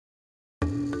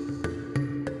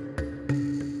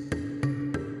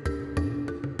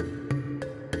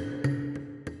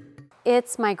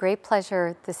It's my great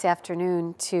pleasure this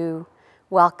afternoon to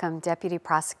welcome Deputy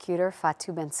Prosecutor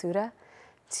Fatou Bensouda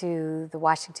to the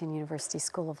Washington University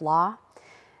School of Law.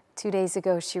 2 days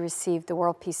ago, she received the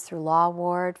World Peace Through Law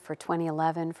Award for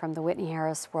 2011 from the Whitney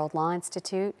Harris World Law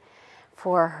Institute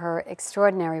for her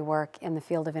extraordinary work in the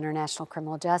field of international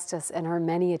criminal justice and her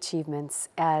many achievements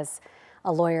as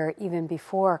a lawyer even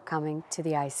before coming to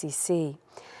the ICC.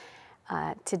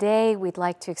 Today, we'd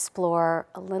like to explore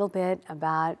a little bit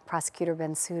about Prosecutor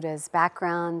Bensouda's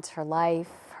background, her life,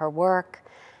 her work,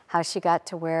 how she got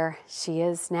to where she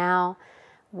is now,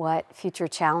 what future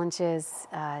challenges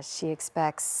she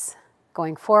expects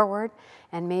going forward,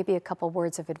 and maybe a couple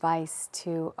words of advice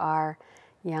to our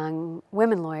young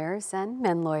women lawyers and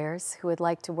men lawyers who would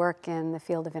like to work in the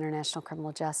field of international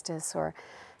criminal justice or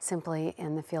simply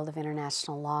in the field of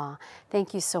international law.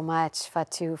 Thank you so much,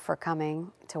 Fatou, for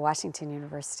coming to Washington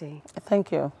University.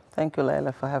 Thank you. Thank you,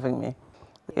 Leila, for having me.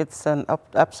 It's an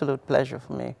absolute pleasure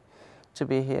for me to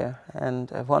be here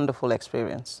and a wonderful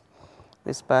experience.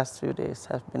 These past few days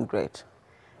have been great.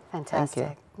 Fantastic.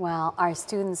 Thank you. Well, our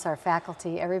students, our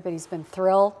faculty, everybody's been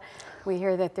thrilled. We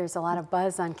hear that there's a lot of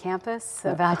buzz on campus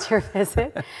about your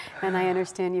visit, and I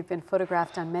understand you've been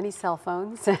photographed on many cell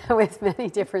phones with many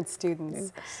different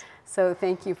students. Yes. So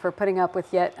thank you for putting up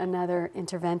with yet another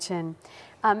intervention.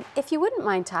 If you wouldn't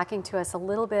mind talking to us a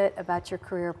little bit about your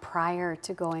career prior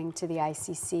to going to the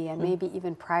ICC and maybe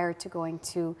even prior to going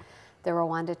to the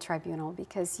Rwanda Tribunal,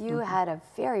 because you had a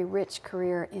very rich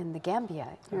career in the Gambia,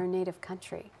 your native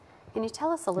country. Can you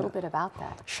tell us a little bit about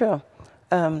that? Sure.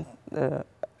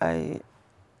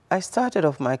 I started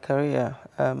off my career,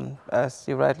 as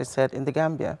you rightly said, in the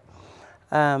Gambia.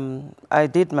 I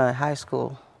did my high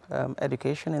school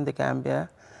education in the Gambia,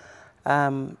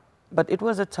 but it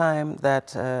was a time that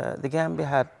the Gambia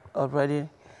had already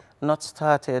not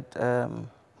started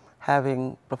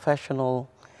having professional,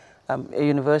 a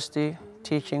university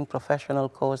teaching professional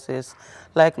courses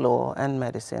like law and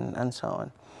medicine and so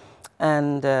on.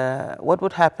 And what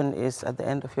would happen is at the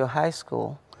end of your high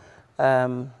school,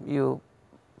 you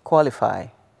qualify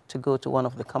to go to one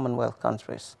of the Commonwealth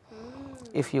countries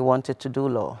if you wanted to do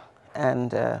law.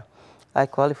 And I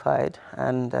qualified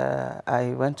and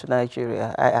I went to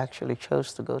Nigeria. I actually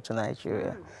chose to go to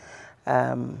Nigeria.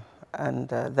 And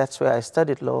that's where I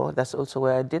studied law. That's also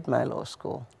where I did my law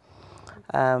school.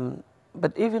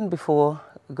 But even before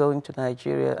going to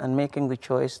Nigeria and making the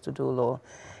choice to do law,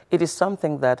 it is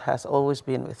something that has always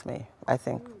been with me, I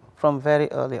think, from very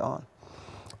early on.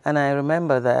 And I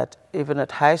remember that even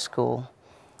at high school,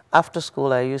 after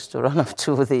school, I used to run up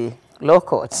to the law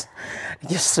courts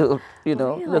just to, you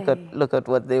know, look at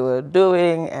what they were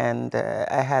doing. And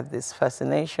I had this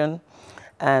fascination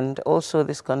and also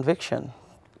this conviction,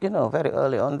 you know, very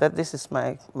early on that this is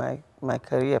my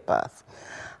career path.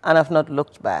 And I've not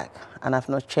looked back, and I've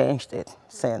not changed it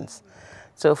since.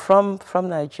 So from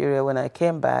Nigeria, when I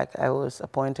came back, I was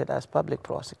appointed as public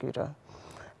prosecutor.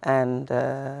 And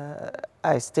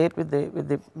I stayed with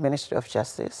the Ministry of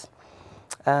Justice,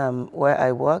 where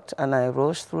I worked, and I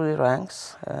rose through the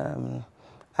ranks.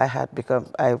 I became,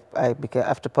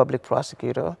 after public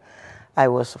prosecutor, I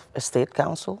was a state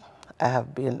counsel. I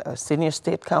have been a senior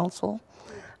state counsel,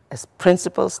 a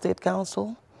principal state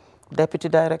counsel, deputy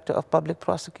director of public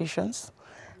prosecutions,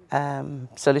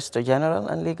 Solicitor General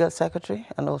and Legal Secretary,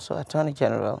 and also Attorney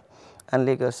General and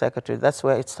Legal Secretary. That's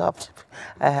where it stopped.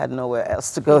 I had nowhere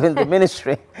else to go in the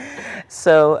ministry.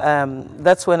 So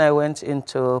that's when I went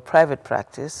into private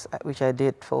practice, which I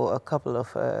did for a couple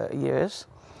of years.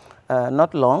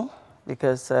 Not long,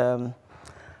 because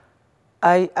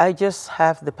I just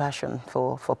have the passion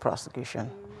for prosecution,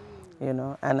 you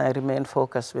know, and I remain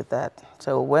focused with that.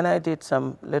 So when I did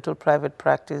some little private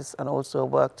practice and also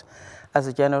worked as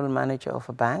a general manager of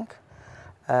a bank,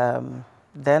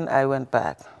 then I went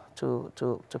back to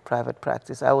private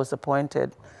practice. I was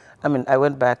appointed, I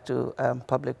went back to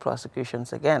public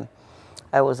prosecutions again.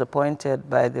 I was appointed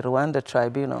by the Rwanda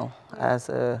Tribunal as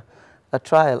a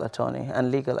trial attorney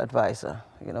and legal advisor,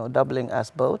 you know, doubling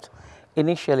as both.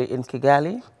 Initially in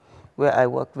Kigali, where I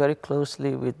worked very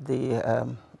closely with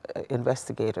the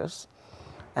investigators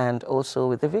and also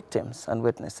with the victims and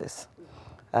witnesses.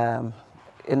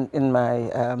 In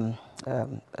my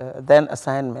then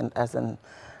assignment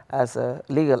as a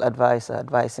legal advisor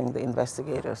advising the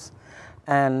investigators.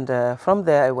 And from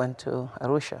there I went to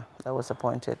Arusha. I was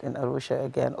appointed in Arusha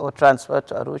again, or transferred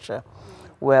to Arusha,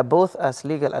 where both as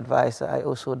legal advisor, I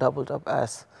also doubled up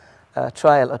as a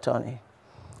trial attorney.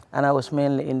 And I was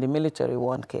mainly in the military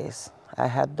one case. I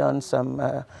had done some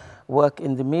work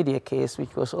in the media case,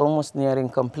 which was almost nearing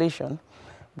completion,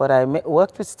 but I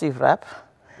worked with Steve Rapp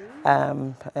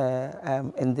in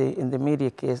the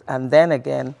media case, and then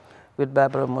again with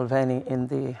Barbara Mulvaney in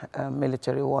the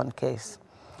military one case.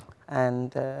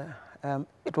 And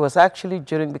it was actually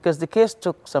during, because the case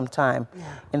took some time. Yeah.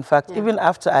 In fact, even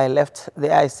after I left the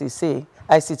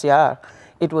ICTR,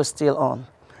 it was still on.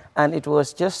 And it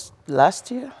was just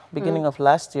last year, beginning of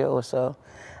last year or so,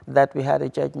 that we had a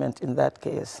judgment in that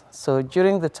case. So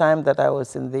during the time that I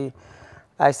was in the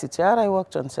ICTR, I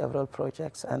worked on several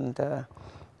projects, and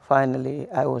finally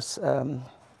I was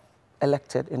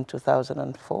elected in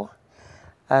 2004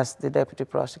 as the Deputy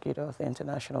Prosecutor of the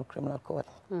International Criminal Court.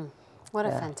 What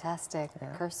a fantastic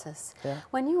cursus.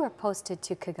 When you were posted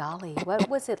to Kigali, what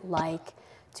was it like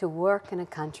to work in a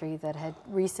country that had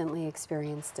recently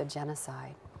experienced a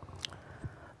genocide?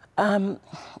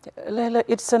 Leila,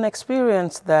 it's an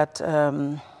experience that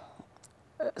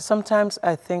sometimes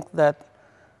I think that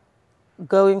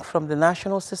going from the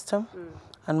national system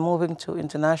and moving to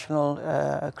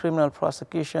international criminal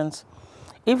prosecutions,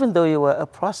 even though you were a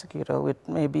prosecutor with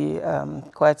maybe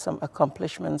quite some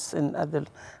accomplishments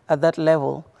at that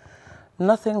level,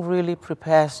 nothing really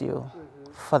prepares you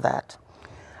for that.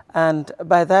 And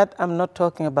by that, I'm not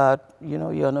talking about,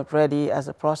 you're not ready as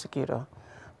a prosecutor,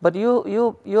 but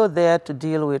you're there to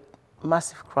deal with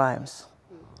massive crimes,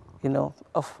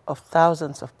 of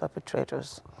thousands of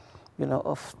perpetrators,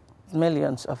 of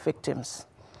millions of victims,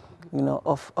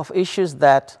 of issues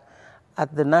that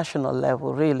at the national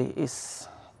level really is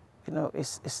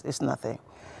nothing.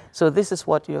 So this is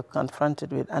what you're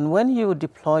confronted with. And when you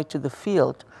deploy to the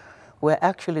field where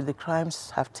actually the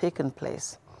crimes have taken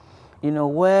place,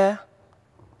 where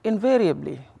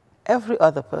invariably every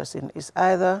other person is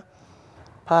either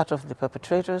part of the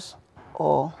perpetrators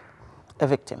or a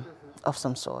victim of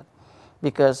some sort.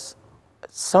 Because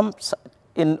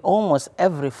in almost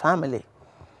every family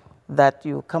that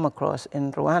you come across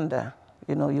in Rwanda,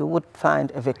 you would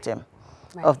find a victim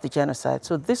of the genocide.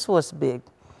 So this was big.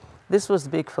 This was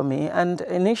big for me. And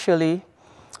initially,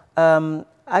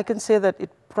 I can say that it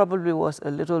probably was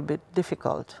a little bit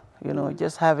difficult,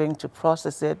 just having to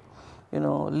process it,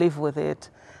 live with it,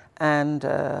 and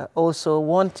also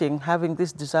having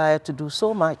this desire to do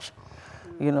so much,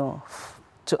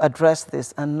 to address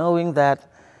this, and knowing that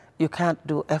you can't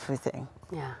do everything.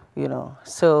 Yeah.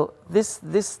 So this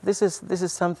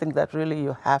is something that really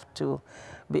you have to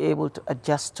be able to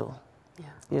adjust to.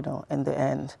 In the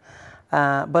end.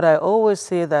 But I always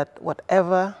say that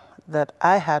whatever that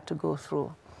I had to go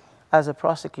through as a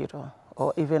prosecutor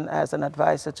or even as an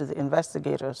advisor to the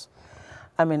investigators,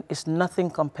 I mean, it's nothing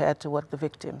compared to what the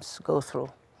victims go through.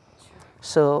 Sure.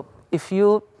 So if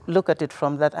you look at it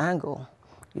from that angle,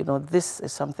 this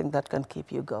is something that can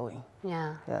keep you going.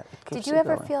 Yeah. It keeps Did you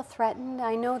ever feel threatened?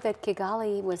 I know that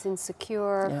Kigali was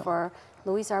insecure for...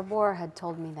 Louise Arbour had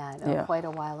told me that quite a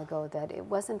while ago, that it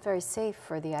wasn't very safe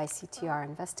for the ICTR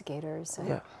investigators.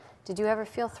 And did you ever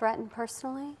feel threatened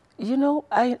personally?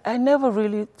 I never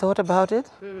really thought about it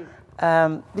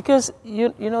because,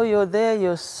 you're there,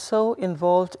 you're so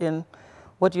involved in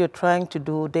what you're trying to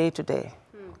do day to day,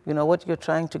 what you're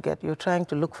trying to get. You're trying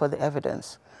to look for the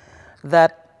evidence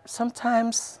that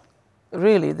sometimes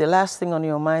really the last thing on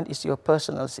your mind is your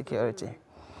personal security,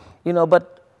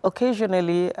 but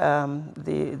occasionally,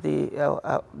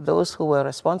 those who were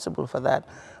responsible for that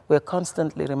were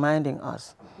constantly reminding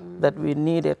us that we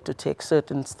needed to take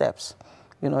certain steps,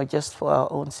 just for our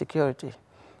own security.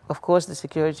 Of course, the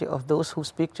security of those who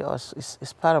speak to us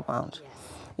is paramount,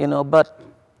 but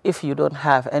if you don't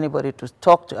have anybody to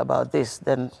talk to about this,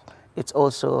 then it's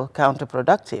also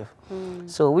counterproductive.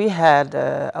 So we had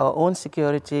our own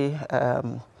security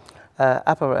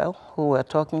apparel who were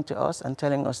talking to us and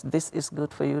telling us this is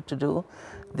good for you to do,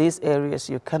 these areas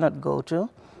you cannot go to,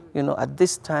 at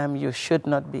this time you should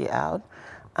not be out,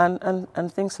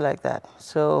 and things like that.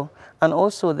 So, and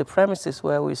also the premises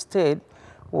where we stayed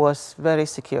was very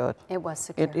secured. It was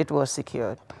secured. It was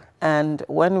secured. And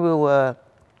when we were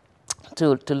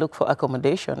to look for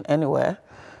accommodation anywhere,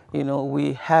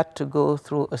 we had to go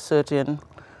through a certain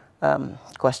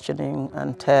questioning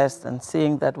and test and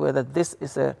seeing that whether this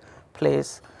is a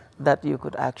place that you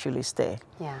could actually stay.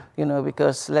 Yeah.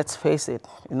 Because let's face it,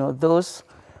 those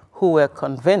who were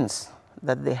convinced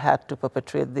that they had to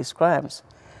perpetrate these crimes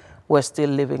were still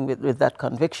living with that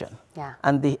conviction. Yeah.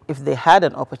 And if they had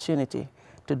an opportunity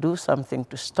to do something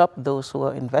to stop those who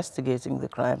are investigating the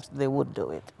crimes, they would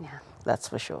do it. Yeah. That's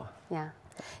for sure. Yeah.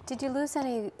 Did you lose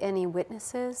any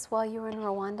witnesses while you were in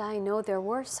Rwanda? I know there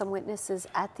were some witnesses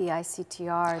at the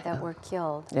ICTR that were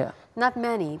killed. Yeah. Not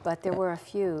many, but there were a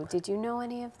few. Did you know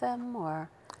any of them, or?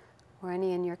 Were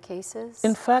any in your cases?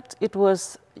 In fact, it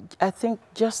was, I think,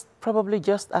 probably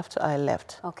just after I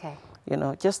left. Okay. You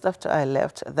know, just after I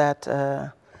left that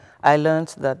I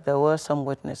learned that there were some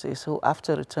witnesses who,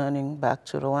 after returning back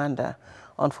to Rwanda,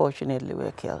 unfortunately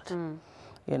were killed.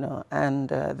 You know, and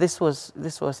this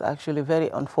was actually very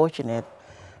unfortunate,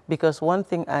 because one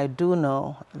thing I do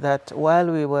know, that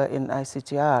while we were in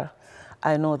ICTR,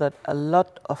 I know that a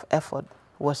lot of effort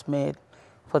was made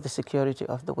for the security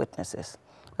of the witnesses.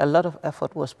 A lot of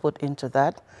effort was put into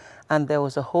that, and there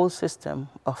was a whole system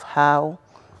of how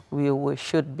we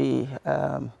should be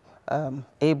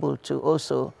able to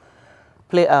also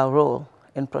play our role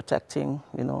in protecting,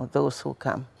 you know, those who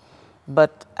come.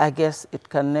 But I guess it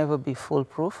can never be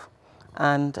foolproof,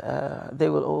 and they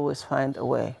will always find a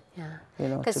way, you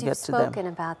know, to get to them. Because you've spoken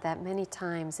about that many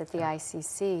times at the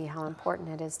ICC, how important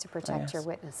it is to protect your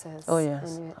witnesses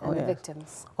and the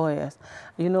victims. Oh yes.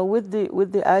 You know, with the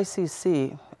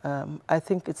ICC, I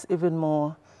think it's even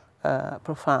more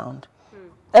profound.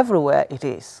 Everywhere it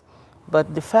is.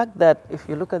 But the fact that if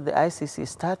you look at the ICC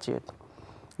statute,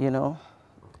 you know,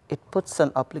 it puts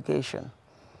an obligation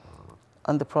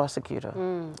on the prosecutor,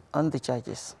 on the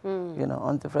judges, you know,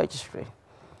 on the registry,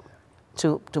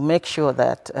 to make sure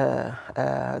that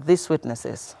these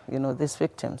witnesses, you know, these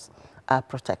victims are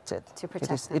protected. To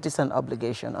protect them. It is an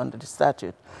obligation under the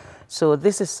statute. So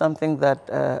this is something that,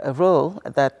 a role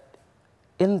that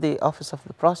in the Office of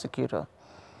the Prosecutor,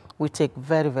 we take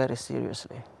very, very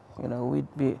seriously. You know,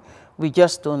 we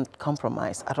just don't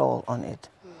compromise at all on it.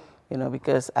 You know,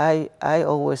 because I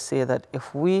always say that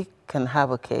if we can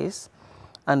have a case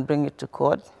and bring it to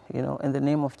court, you know, in the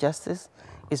name of justice,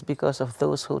 it's because of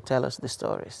those who tell us the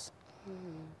stories.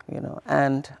 You know,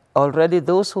 and already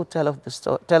those who tell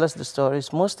us the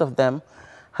stories, most of them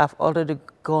have already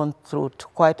gone through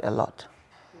quite a lot.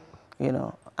 You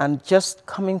know, and just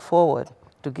coming forward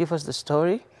to give us the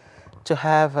story, to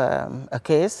have a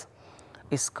case,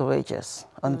 is courageous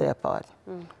on their part.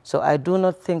 So I do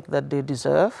not think that they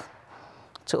deserve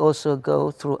to also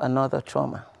go through another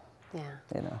trauma.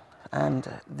 You know, and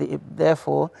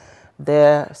therefore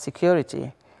their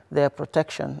security, their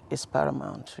protection is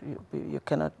paramount. You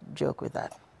cannot joke with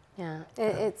that. Yeah,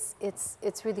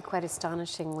 it's really quite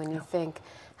astonishing when you think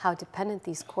how dependent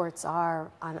these courts are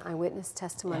on eyewitness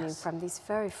testimony from these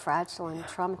very fragile and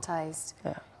traumatized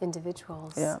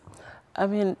individuals. Yeah, I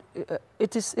mean,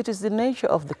 it is the nature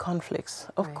of the conflicts.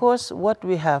 Of course, what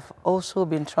we have also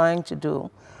been trying to do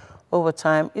over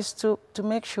time is to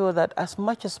make sure that as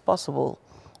much as possible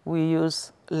we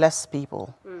use less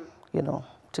people, you know,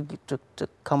 to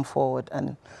come forward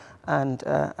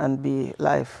and be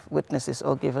live witnesses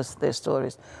or give us their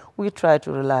stories. We try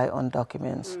to rely on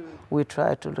documents. We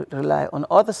try to rely on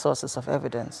other sources of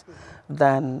evidence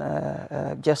than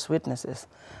just witnesses.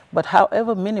 But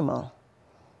however minimal,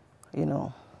 you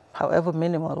know, however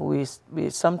minimal, we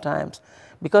sometimes,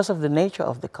 because of the nature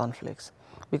of the conflicts,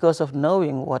 because of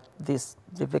knowing what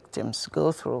the victims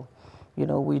go through, you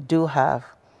know, we do have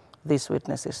these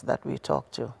witnesses that we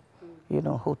talk to, you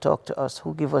know, who talk to us,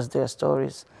 who give us their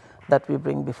stories that we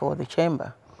bring before the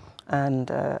chamber.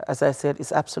 And as I said,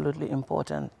 it's absolutely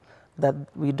important that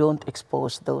we don't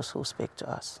expose those who speak to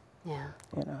us. Yeah.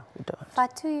 You know, we don't.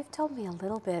 Fatou, you've told me a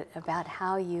little bit about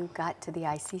how you got to the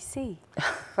ICC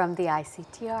from the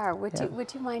ICTR.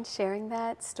 Would you mind sharing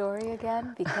that story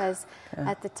again? Because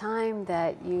at the time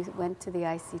that you went to the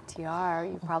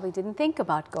ICTR, you probably didn't think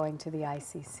about going to the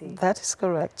ICC. That is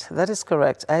correct. That is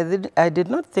correct. I did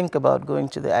not think about going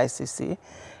to the ICC,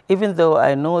 even though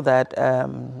I know that,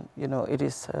 you know, it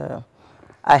is...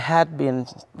 I had been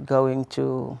going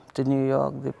to New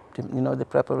York, you know, the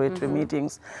preparatory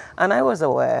meetings, and I was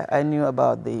aware. I knew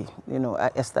about the, you know,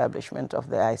 establishment of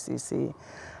the ICC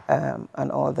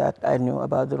and all that. I knew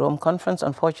about the Rome Conference.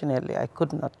 Unfortunately, I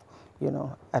could not, you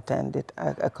know, attend it.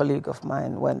 A colleague of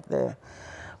mine went there.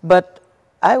 But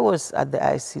I was at the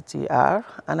ICTR,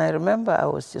 and I remember I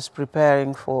was just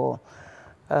preparing for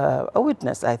a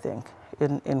witness, I think,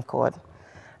 in court.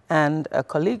 And a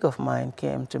colleague of mine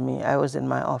came to me. I was in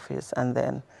my office, and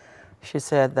then she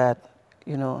said that,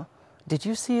 you know, did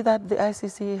you see that the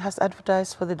ICC has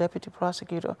advertised for the deputy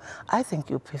prosecutor? I think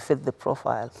you fit the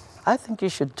profile. I think you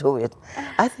should do it.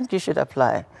 I think you should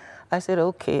apply. I said,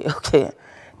 okay.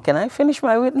 Can I finish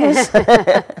my witness?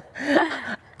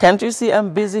 Can't you see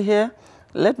I'm busy here?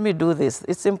 Let me do this.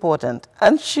 It's important.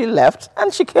 And she left,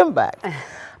 and she came back.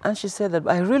 And she said that,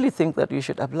 I really think that you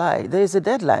should apply. There is a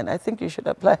deadline. I think you should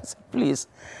apply. I said, please.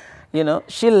 You know,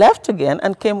 she left again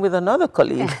and came with another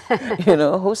colleague, you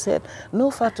know, who said, no,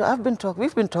 Fatou,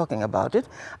 we've been talking about it,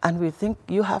 and we think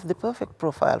you have the perfect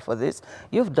profile for this.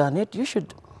 You've done it. You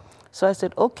should So I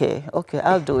said, okay,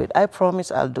 I'll do it. I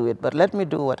promise I'll do it, but let me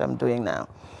do what I'm doing now.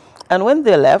 And when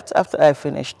they left, after I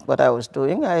finished what I was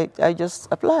doing, I just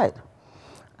applied.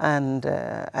 And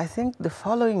I think the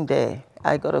following day,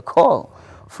 I got a call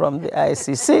from the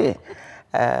ICC,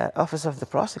 Office of the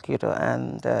Prosecutor,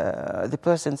 and the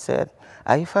person said,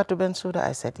 "Are you Fatou Bensouda?"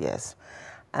 I said, "Yes."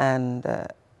 And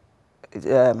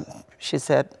she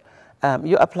said,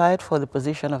 "You applied for the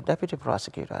position of Deputy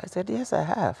Prosecutor." I said, "Yes, I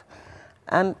have."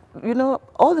 And, you know,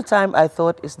 all the time I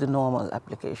thought it's the normal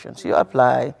applications. You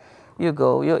apply, you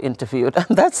go, you're interviewed,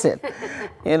 and that's it,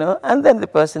 you know. And then the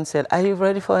person said, "Are you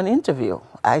ready for an interview?"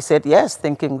 I said, "Yes,"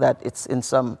 thinking that it's in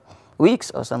some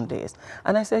weeks or some days.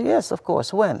 And I said, "Yes, of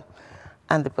course, when?"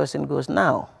 And the person goes,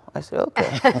 "Now." I said,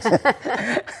 "Okay."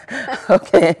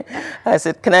 Okay. I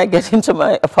said, "Can I get into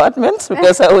my apartment?"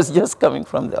 Because I was just coming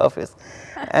from the office.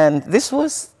 And this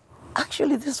was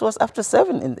after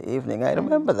 7 in the evening. I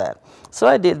remember that. So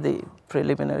I did the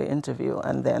preliminary interview,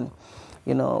 and then,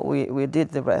 you know, we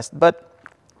did the rest. But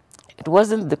it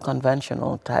wasn't the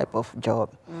conventional type of job,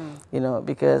 you know,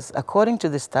 because according to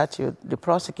the statute, the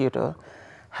prosecutor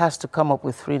has to come up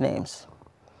with 3 names.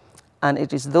 And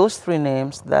it is those 3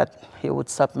 names that he would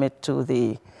submit to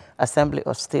the Assembly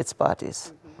of States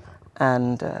Parties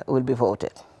and will be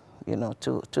voted, you know,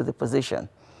 to the position.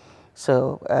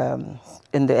 So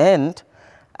in the end,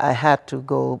 I had to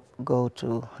go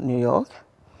to New York.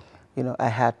 You know, I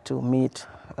had to meet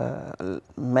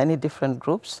many different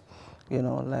groups, you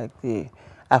know, like the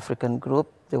African group,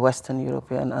 the Western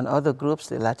European and other groups,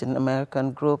 the Latin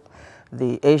American group,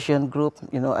 the Asian group,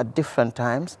 you know, at different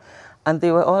times. And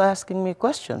they were all asking me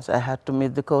questions. I had to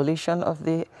meet the coalition of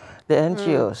the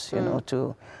NGOs, you know,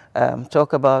 to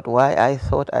talk about why I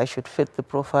thought I should fit the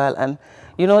profile. And,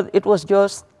 you know, it was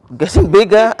just getting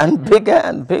bigger and bigger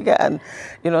and bigger. And,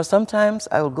 you know, sometimes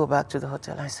I would go back to the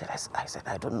hotel and I said,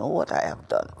 I don't know what I have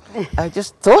done. I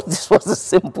just thought this was a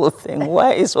simple thing.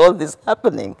 Why is all this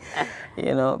happening?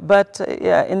 You know, but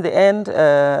yeah, in the end,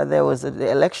 there was the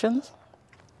elections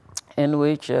in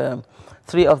which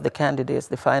 3 of the candidates,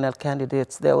 the final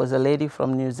candidates, there was a lady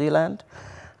from New Zealand,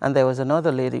 and there was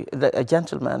another lady, a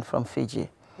gentleman from Fiji.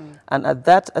 And at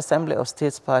that Assembly of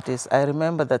States Parties, I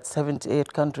remember that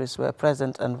 78 countries were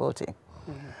present and voting.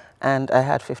 And I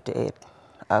had 58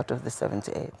 out of the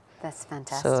 78. That's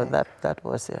fantastic. So that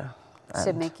was, yeah.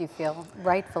 Should make you feel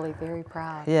rightfully very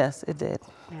proud. Yes, it did.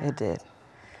 Yeah. It did.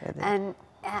 And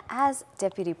as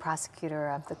Deputy Prosecutor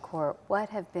of the Court, what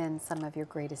have been some of your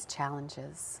greatest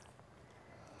challenges?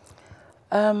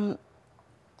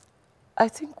 I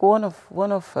think one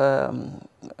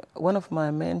of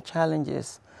my main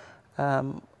challenges,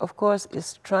 of course,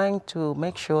 is trying to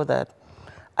make sure that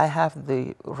I have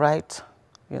the right,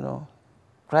 you know,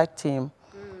 right team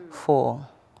for,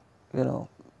 you know,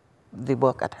 the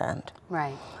work at hand.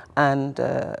 Right. And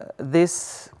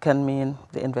this can mean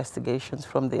the investigations,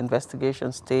 from the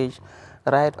investigation stage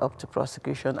right up to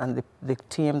prosecution, and the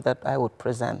team that I would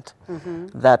present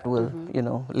that will, you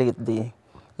know, lead the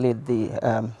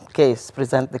case,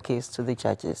 present the case to the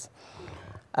judges.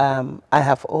 I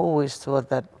have always thought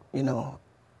that, you know,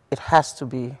 it has to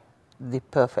be the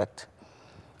perfect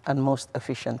and most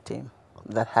efficient team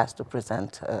that has to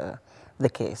present the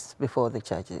case before the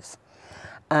judges.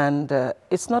 And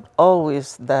it's not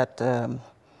always that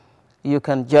you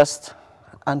can just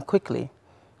and quickly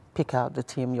pick out the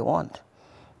team you want,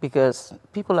 because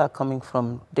people are coming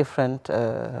from different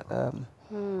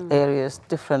areas,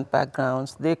 different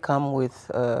backgrounds. They come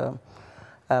with,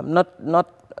 not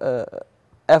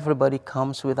everybody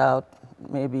comes without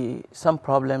maybe some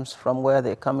problems from where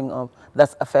they're coming up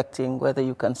that's affecting whether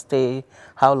you can stay,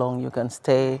 how long you can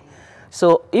stay.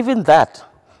 So even that,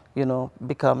 you know,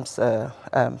 becomes,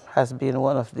 has been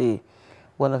one of the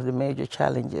major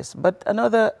challenges. But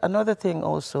another thing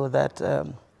also that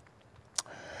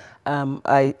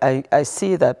I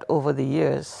see that over the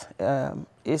years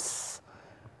is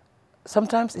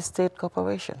sometimes it's state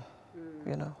cooperation,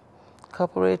 you know,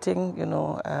 cooperating, you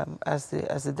know, as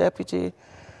the deputy,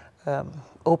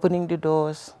 opening the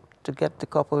doors to get the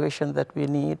cooperation that we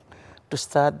need to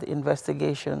start the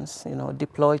investigations, you know,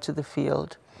 deploy to the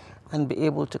field and be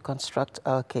able to construct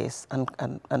our case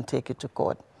and take it to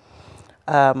court.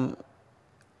 When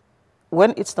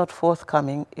it's not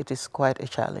forthcoming, it is quite a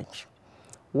challenge.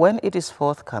 When it is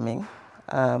forthcoming,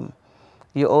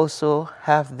 you also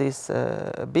have these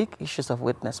big issues of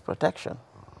witness protection,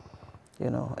 you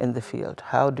know, in the field.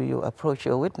 How do you approach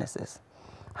your witnesses?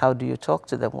 How do you talk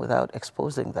to them without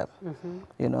exposing them?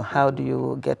 You know, how do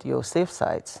you get your safe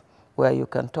sites where you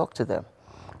can talk to them?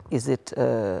 Is it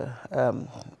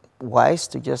wise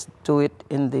to just do it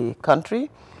in the country,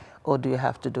 or do you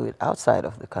have to do it outside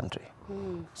of the country?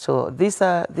 So these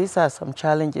are some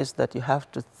challenges that you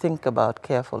have to think about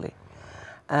carefully.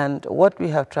 And what we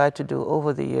have tried to do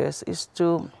over the years is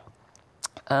to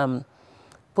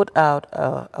put out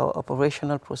our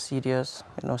operational procedures,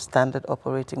 standard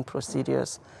operating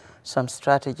procedures, some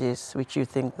strategies which you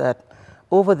think that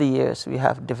over the years we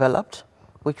have developed,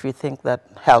 which we think that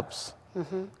helps,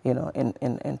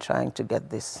 in trying to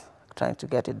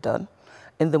get it done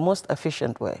in the most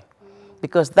efficient way.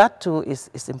 Because that too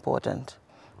is important,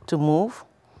 to move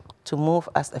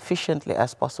as efficiently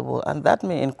as possible, and that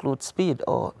may include speed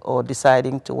or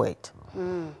deciding to wait.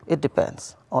 It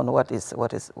depends on what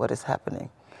is happening.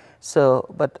 So,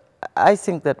 but I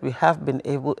think that we have been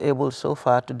able so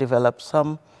far to develop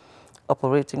some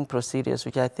operating procedures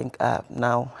which I think are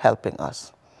now helping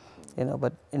us.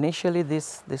 But initially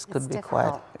this could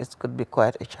be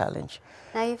quite a challenge.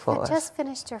 Now you've just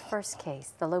finished your first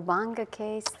case, the Lubanga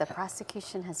case. The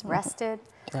prosecution has rested,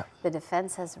 the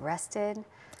defense has rested.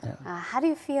 How do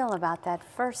you feel about that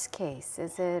first case?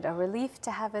 Is it a relief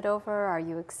to have it over? Are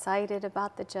you excited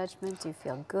about the judgment? Do you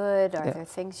feel good? Are there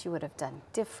things you would have done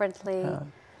differently?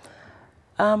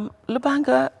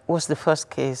 Lubanga was the first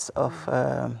case of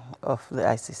the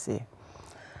ICC,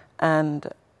 and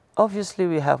obviously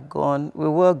we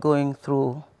were going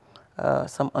through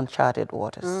some uncharted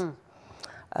waters.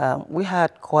 We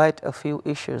had quite a few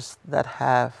issues that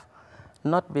have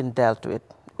not been dealt with,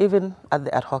 even at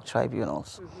the ad hoc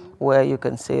tribunals, where you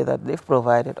can say that they've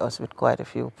provided us with quite a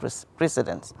few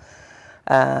precedents.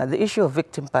 The issue of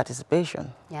victim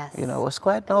participation, was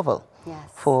quite novel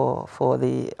for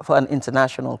an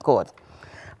international court.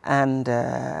 And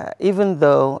even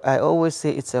though I always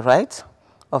say it's a right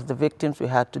of the victims, we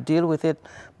had to deal with it,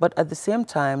 but at the same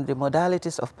time, the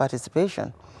modalities of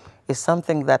participation is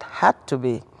something that had to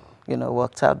be,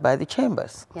 worked out by the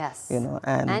chambers. Yes.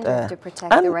 And you have to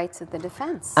protect the rights of the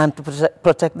defense. And to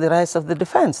protect the rights of the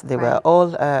defense. They were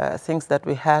all things that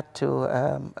we had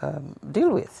to deal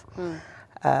with.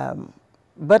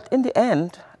 But in the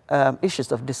end,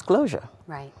 issues of disclosure,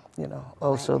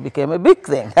 also became a big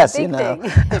thing, as you know.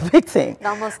 A big thing. It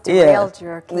almost derailed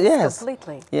your case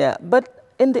completely. Yeah, but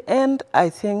in the end, I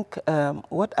think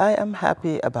what I am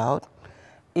happy about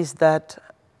is that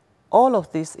all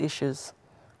of these issues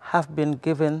have been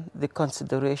given the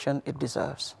consideration it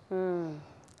deserves.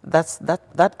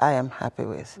 That I am happy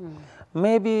with.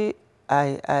 Maybe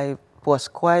I was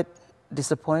quite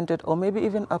disappointed or maybe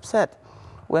even upset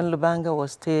when Lubanga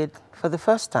was stayed for the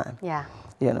first time.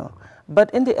 But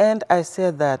in the end, I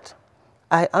said that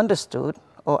I understood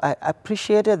or I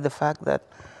appreciated the fact that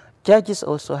judges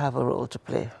also have a role to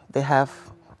play. They have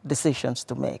decisions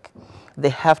to make. They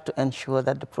have to ensure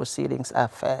that the proceedings are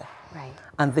fair.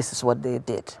 And this is what they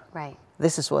did.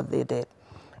 This is what they did.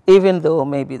 Even though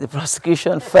maybe the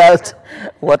prosecution felt,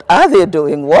 what are they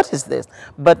doing? What is this?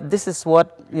 But this is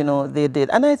what, they did.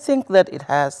 And I think that it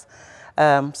has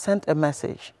sent a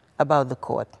message about the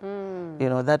court,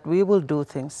 that we will do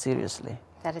things seriously.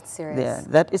 That it's serious. Yeah,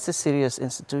 that is a serious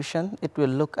institution. It will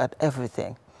look at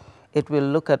everything. It will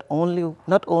look at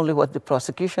not only what the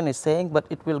prosecution is saying, but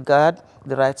it will guard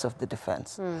the rights of the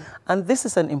defense. And this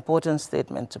is an important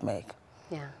statement to make.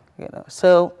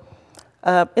 So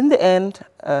in the end,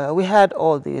 we had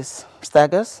all these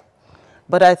staggers,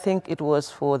 but I think it was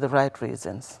for the right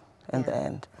reasons in the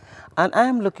end. And I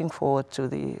am looking forward to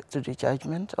the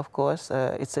judgment, of course.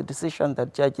 It's a decision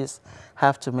that judges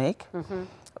have to make.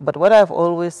 But what I've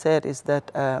always said is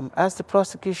that as the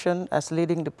prosecution, as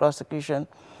leading the prosecution,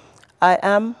 I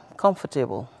am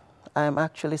comfortable. I am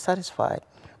actually satisfied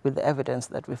with the evidence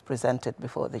that we've presented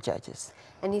before the judges.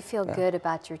 And you feel good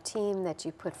about your team, that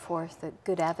you put forth the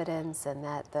good evidence and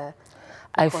that the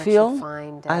court should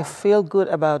find... I feel good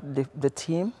about the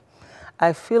team.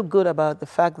 I feel good about the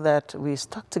fact that we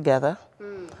stuck together.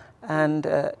 And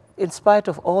in spite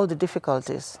of all the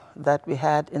difficulties that we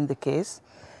had in the case,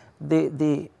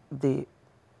 the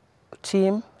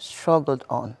team struggled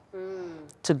on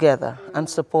together and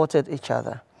supported each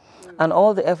other. And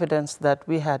all the evidence that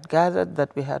we had gathered,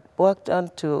 that we had worked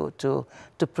on to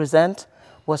present,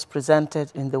 was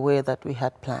presented in the way that we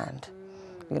had planned.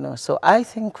 So I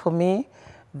think for me,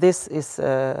 this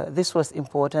was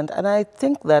important, and I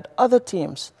think that other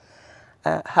teams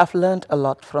have learned a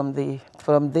lot from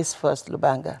this first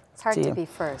Lubanga. It's hard team. To be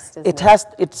first, isn't it?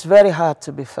 It's very hard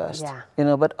to be first.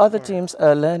 But other teams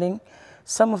are learning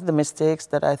some of the mistakes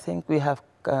that I think we have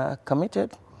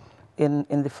committed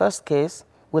in the first case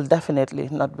will definitely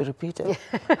not be repeated,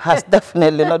 has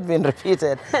definitely not been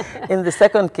repeated in the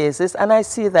second cases. And I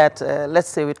see that, let's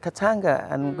say with Katanga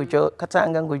and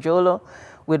Gujolo,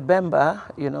 with Bemba,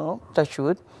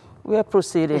 Touchwood, We are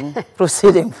proceeding,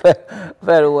 proceeding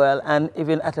very well, and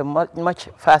even at a much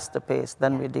faster pace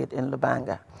than we did in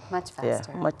Lubanga. Much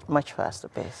faster. Yeah, much faster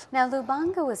pace. Now,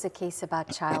 Lubanga was a case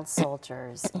about child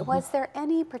soldiers. Was there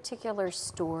any particular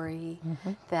story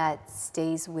that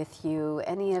stays with you?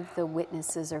 Any of the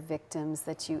witnesses or victims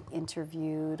that you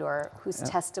interviewed, or whose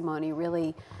testimony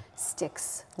really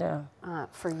sticks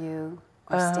for you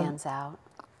or stands out?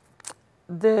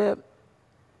 There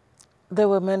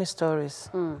were many stories,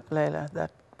 Leila,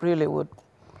 that really would,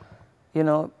 you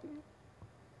know,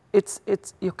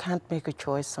 you can't make a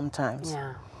choice sometimes.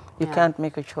 Yeah. You can't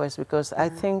make a choice, because I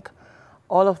think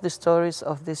all of the stories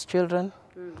of these children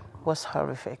was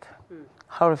horrific.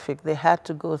 Horrific. They had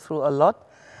to go through a lot.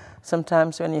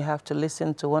 Sometimes when you have to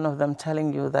listen to one of them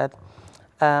telling you that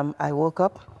I woke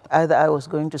up, either I was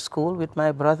going to school with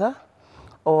my brother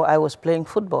or I was playing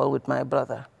football with my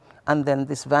brother. And then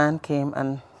this van came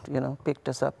and, you know, picked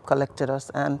us up, collected us,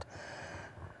 and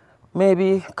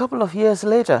maybe a couple of years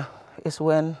later is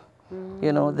when,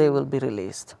 you know, they will be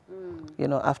released. You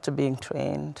know, after being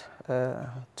trained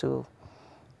to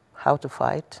how to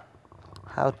fight,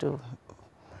 how to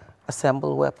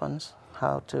assemble weapons,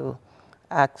 how to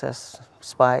act as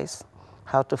spies,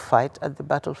 how to fight at the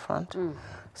battlefront.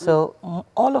 So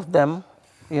all of them,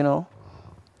 you know,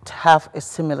 have a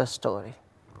similar story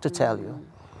to tell you.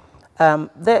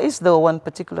 There is, though, one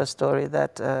particular story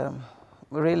that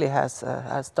really has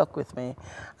stuck with me,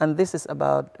 and this is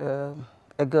about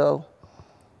a girl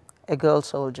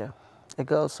soldier. A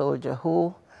girl soldier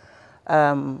who,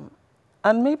 and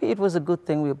maybe it was a good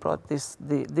thing we brought this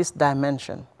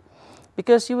dimension,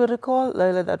 because you will recall,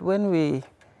 Leila, that when we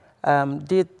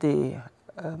did the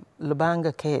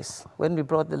Lubanga case, when we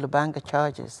brought the Lubanga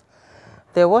charges,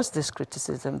 there was this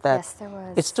criticism that yes, there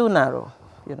was. It's too narrow.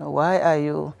 You know, why are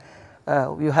you?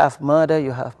 You have murder,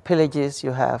 you have pillages,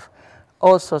 you have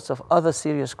all sorts of other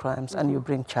serious crimes, and you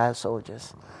bring child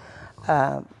soldiers.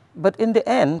 But in the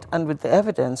end, and with the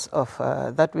evidence of,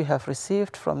 that we have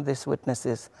received from these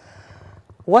witnesses,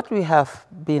 what we have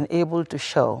been able to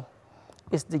show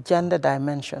is the gender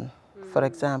dimension, for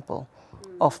example,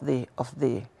 of the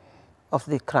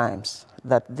crimes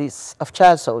of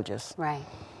child soldiers. Right.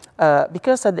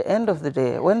 Because at the end of the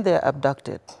day, when they're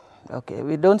abducted, okay,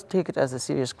 we don't take it as a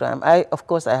serious crime. Of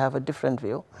course, I have a different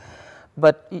view,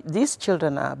 but these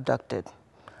children are abducted,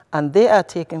 and they are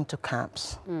taken to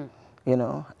camps. You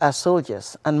know, as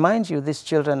soldiers. And mind you, these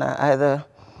children are either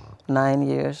 9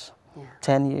 years,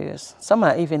 10 years, some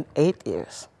are even 8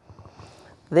 years.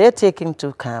 They're taken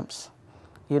to camps.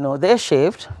 You know, they're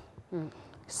shaved.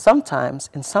 Sometimes,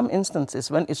 in some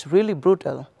instances, when it's really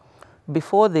brutal,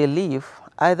 before they leave,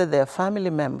 either their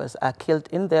family members are killed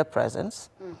in their presence,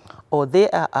 or they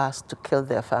are asked to kill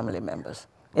their family members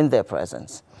in their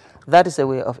presence. That is a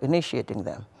way of initiating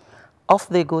them. Off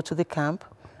they go to the camp,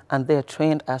 and they're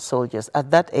trained as soldiers.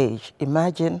 At that age,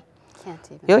 imagine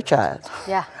your child.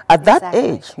 Yeah, at that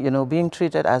age, you know, being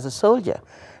treated as a soldier,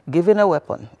 given a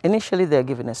weapon. Initially, they're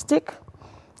given a stick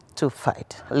to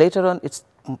fight. Later on, it's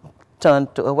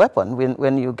turned to a weapon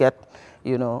when you get,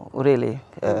 you know, really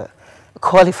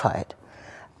qualified.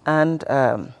 And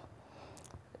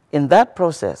in that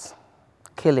process,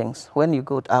 killings, when you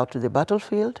go out to the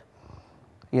battlefield,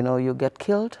 you know, you get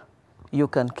killed, you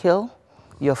can kill,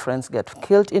 your friends get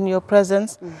killed in your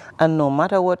presence, and no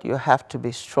matter what, you have to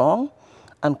be strong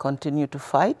and continue to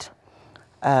fight.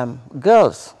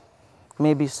 Girls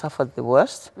maybe suffered the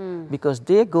worst because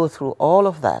they go through all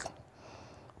of that.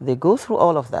 They go through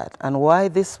all of that. And why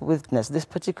this witness, this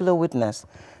particular witness,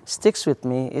 sticks with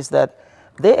me is that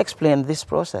they explain this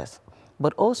process,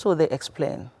 but also they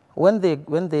explain when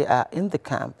they are in the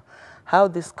camp how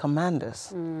these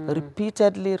commanders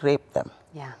repeatedly rape them.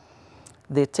 Yeah.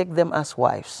 They take them as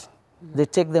wives. They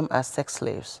take them as sex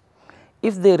slaves.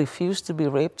 If they refuse to be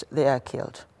raped, they are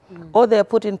killed. Or they are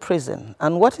put in prison.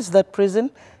 And what is that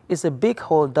prison? It's a big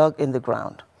hole dug in the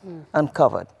ground,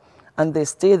 uncovered. And they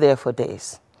stay there for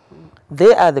days.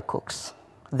 They are the cooks.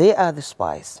 They are the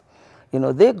spies. You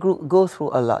know, they go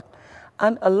through a lot.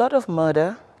 And a lot of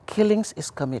murder, killings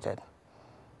is committed,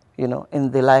 you know,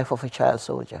 in the life of a child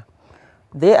soldier.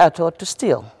 They are taught to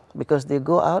steal because they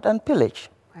go out and pillage.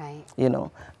 Right. You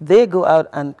know, they go out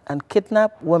and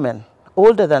kidnap women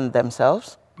older than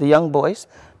themselves, the young boys,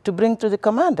 to bring to the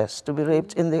commanders to be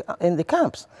raped in the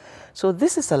camps. So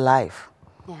this is a life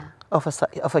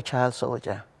of a child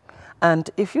soldier. And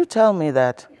if you tell me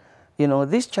that, you know,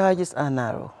 these charges are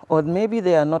narrow, or maybe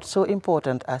they are not so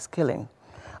important as killing,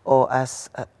 or as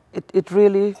it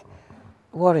really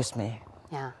worries me.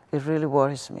 Yeah. It really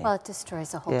worries me. Well, it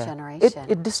destroys a whole generation.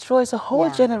 It destroys a whole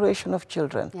generation of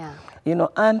children. Yeah. You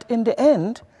know, and in the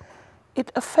end,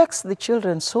 it affects the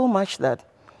children so much that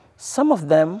some of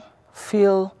them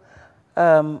feel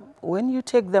when you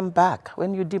take them back,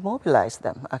 when you demobilize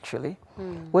them, actually,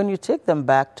 when you take them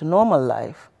back to normal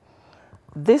life,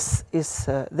 this is,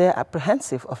 they're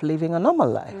apprehensive of living a normal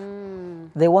life.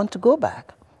 They want to go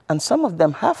back. And some of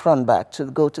them have run back to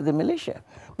go to the militia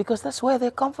because that's where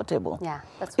they're comfortable. Yeah,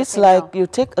 that's what it's like you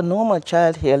take a normal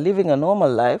child here living a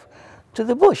normal life to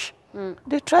the bush.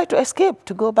 They try to escape,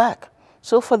 to go back.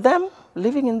 So for them,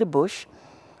 living in the bush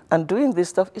and doing this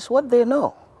stuff is what they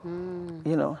know,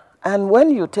 you know. And when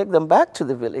you take them back to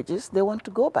the villages, they want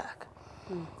to go back.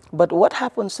 But what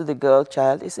happens to the girl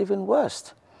child is even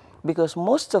worse, because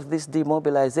most of these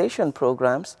demobilization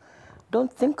programs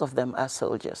don't think of them as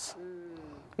soldiers.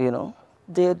 You know,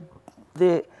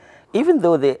 even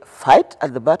though they fight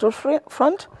at the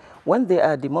battlefront, when they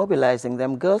are demobilizing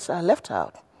them, girls are left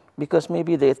out because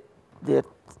maybe they're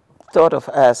thought of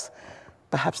as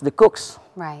perhaps the cooks,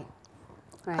 right,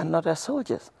 and not as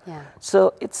soldiers. Yeah.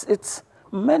 So it's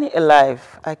many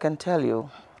alive, I can tell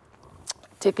you.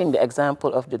 Taking the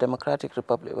example of the Democratic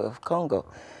Republic of Congo,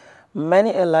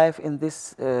 many alive in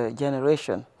this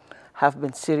generation have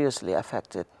been seriously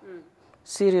affected.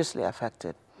 Seriously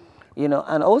affected, you know,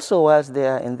 and also whilst they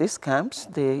are in these camps,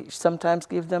 they sometimes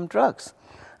give them drugs,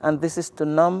 and this is to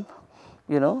numb,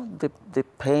 you know, the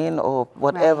pain or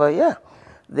whatever. Right.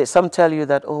 Yeah, some tell you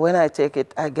that, oh, when I take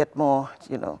it, I get more,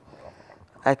 you know,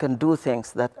 I can do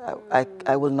things that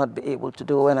I will not be able to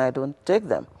do when I don't take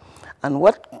them, and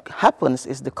what happens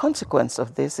is the consequence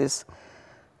of this is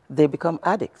they become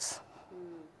addicts,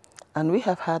 and we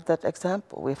have had that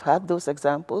example. We've had those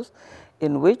examples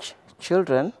in which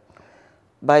children,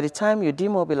 by the time you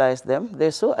demobilize them, they're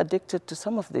so addicted to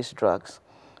some of these drugs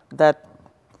that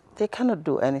they cannot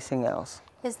do anything else.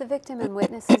 Is the Victim and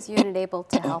Witnesses Unit able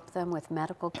to help them with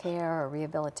medical care or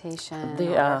rehabilitation?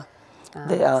 They are.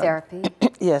 Therapy?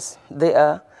 Yes, they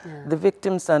are. Yeah. The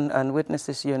Victims and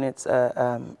Witnesses Units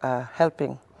are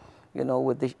helping, you know,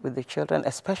 with the children,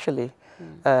 especially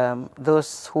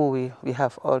those who we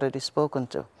have already spoken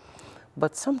to.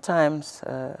 But sometimes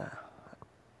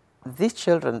these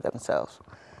children themselves,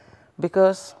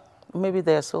 because maybe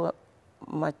they're so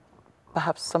much,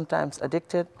 perhaps sometimes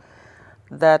addicted,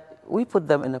 that we put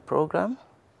them in a program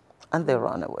and they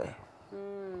run away.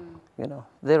 You know,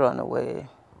 they run away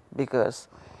because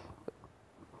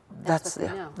that's what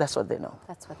they know. That's what they know.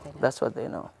 That's what they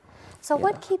know. So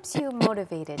what keeps you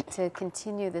motivated to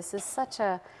continue? This is such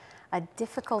a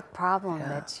difficult problem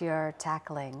that you're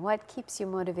tackling. What keeps you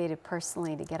motivated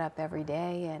personally to get up every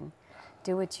day and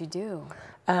do what you do?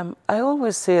 I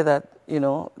always say that, you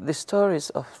know, the stories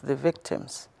of the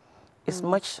victims is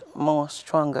much more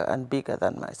stronger and bigger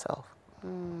than myself.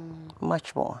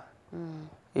 Much more.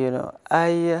 You know,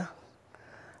 I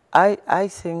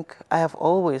think I have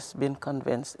always been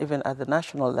convinced, even at the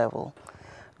national level,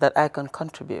 that I can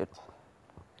contribute,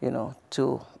 you know,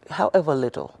 to however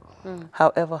little,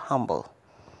 however humble,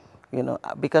 you know,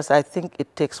 because I think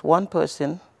it takes one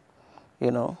person,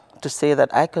 you know, to say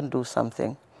that I can do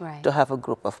something, to have a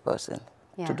group of persons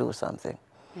to do something,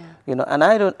 you know, and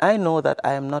I know that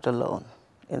I am not alone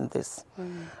in this.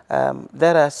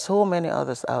 There are so many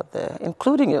others out there,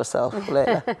 including yourself,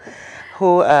 Leila,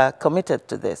 who are committed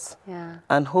to this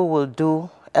and who will do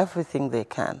everything they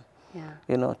can,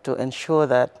 you know, to ensure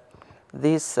that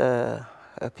these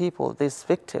people, these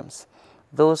victims,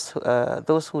 those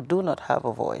who do not have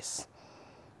a voice,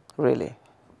 really,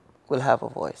 will have a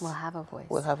voice. Will have a voice.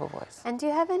 Will have a voice. And do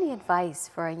you have any advice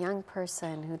for a young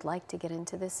person who'd like to get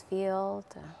into this field?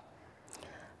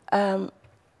 What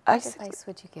advice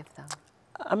would you give them?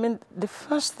 I mean, the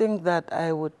first thing that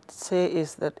I would say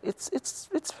is that it's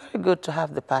very good to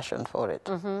have the passion for it.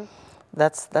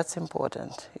 That's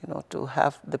important, you know, to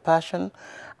have the passion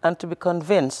and to be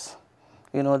convinced,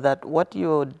 you know, that what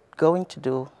you're going to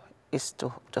do is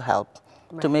to help,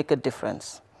 to make a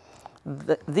difference.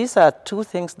 These are two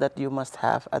things that you must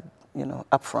have, you know,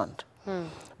 up front.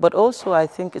 But also, I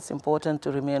think it's important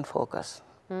to remain focused,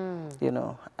 you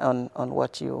know, on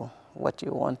what you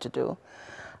want to do.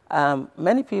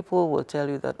 Many people will tell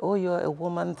you that, oh, you're a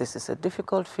woman, this is a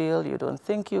difficult field, you don't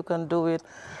think you can do it.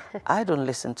 I don't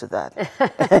listen to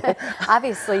that.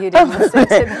 Obviously, you didn't listen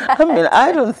to that. I mean,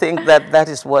 I don't think that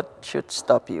is what should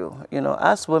stop you. You know,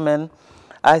 as women,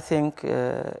 I think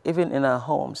even in our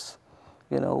homes,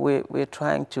 you know, we're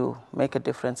trying to make a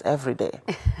difference every day.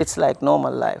 It's like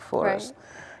normal life for us.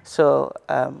 So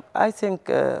I think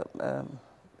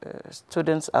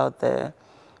students out there,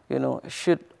 you know,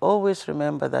 should always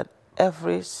remember that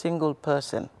every single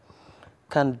person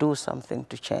can do something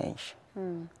to change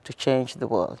the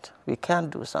world. We can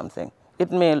do something.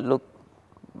 It may look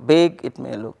big, it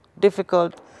may look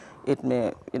difficult,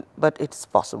 but it's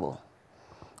possible.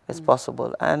 It's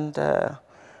possible, and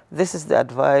this is the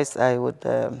advice I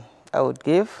would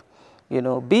give. You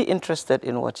know, be interested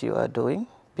in what you are doing.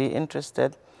 Be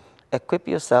interested, equip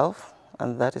yourself,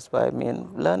 and that is what I mean.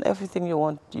 Learn everything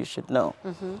you should know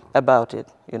about it.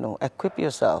 You know, equip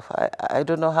yourself. I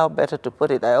don't know how better to put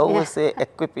it. I always say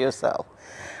equip yourself.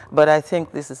 But I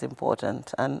think this is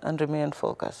important, and remain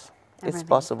focused. It's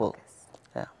possible.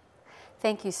 Yeah.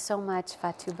 Thank you so much,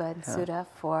 Fatou Bensouda,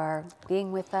 for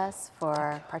being with us,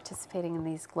 for participating in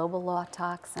these global law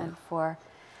talks, and for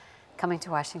coming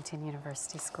to Washington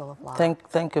University School of Law.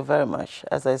 Thank you very much.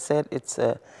 As I said, it's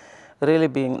really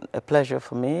been a pleasure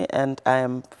for me, and I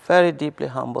am very deeply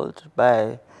humbled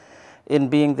in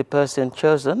being the person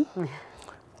chosen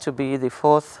to be the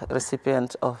 4th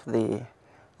recipient of the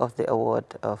award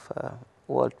of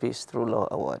World Peace Through Law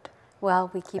Award. Well,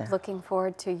 we keep looking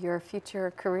forward to your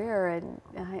future career, and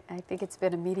I think it's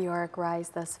been a meteoric rise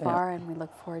thus far, and we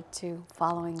look forward to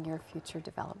following your future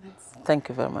developments. Thank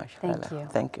you very much, Thank Leila. you.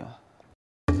 Thank you.